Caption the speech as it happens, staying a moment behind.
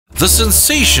The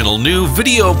sensational new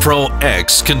Video Pro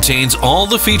X contains all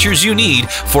the features you need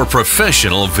for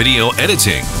professional video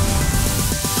editing.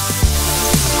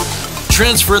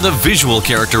 Transfer the visual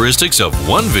characteristics of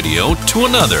one video to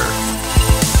another.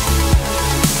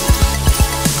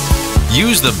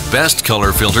 Use the best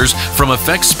color filters from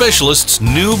effects specialist's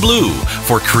NewBlue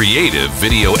for creative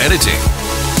video editing.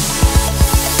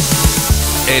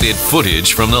 Edit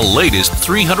footage from the latest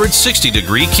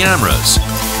 360-degree cameras.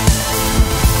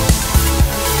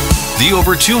 The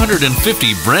over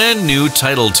 250 brand new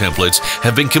title templates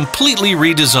have been completely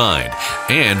redesigned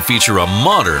and feature a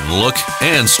modern look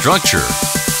and structure.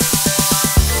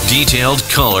 Detailed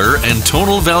color and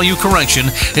tonal value correction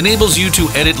enables you to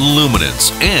edit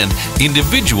luminance and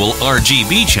individual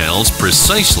RGB channels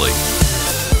precisely.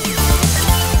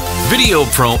 Video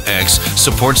Pro X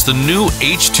supports the new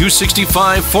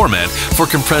H.265 format for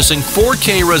compressing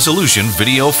 4K resolution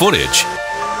video footage.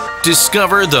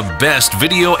 Discover the best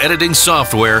video editing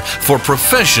software for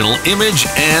professional image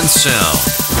and sound.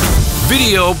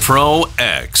 Video Pro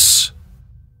X.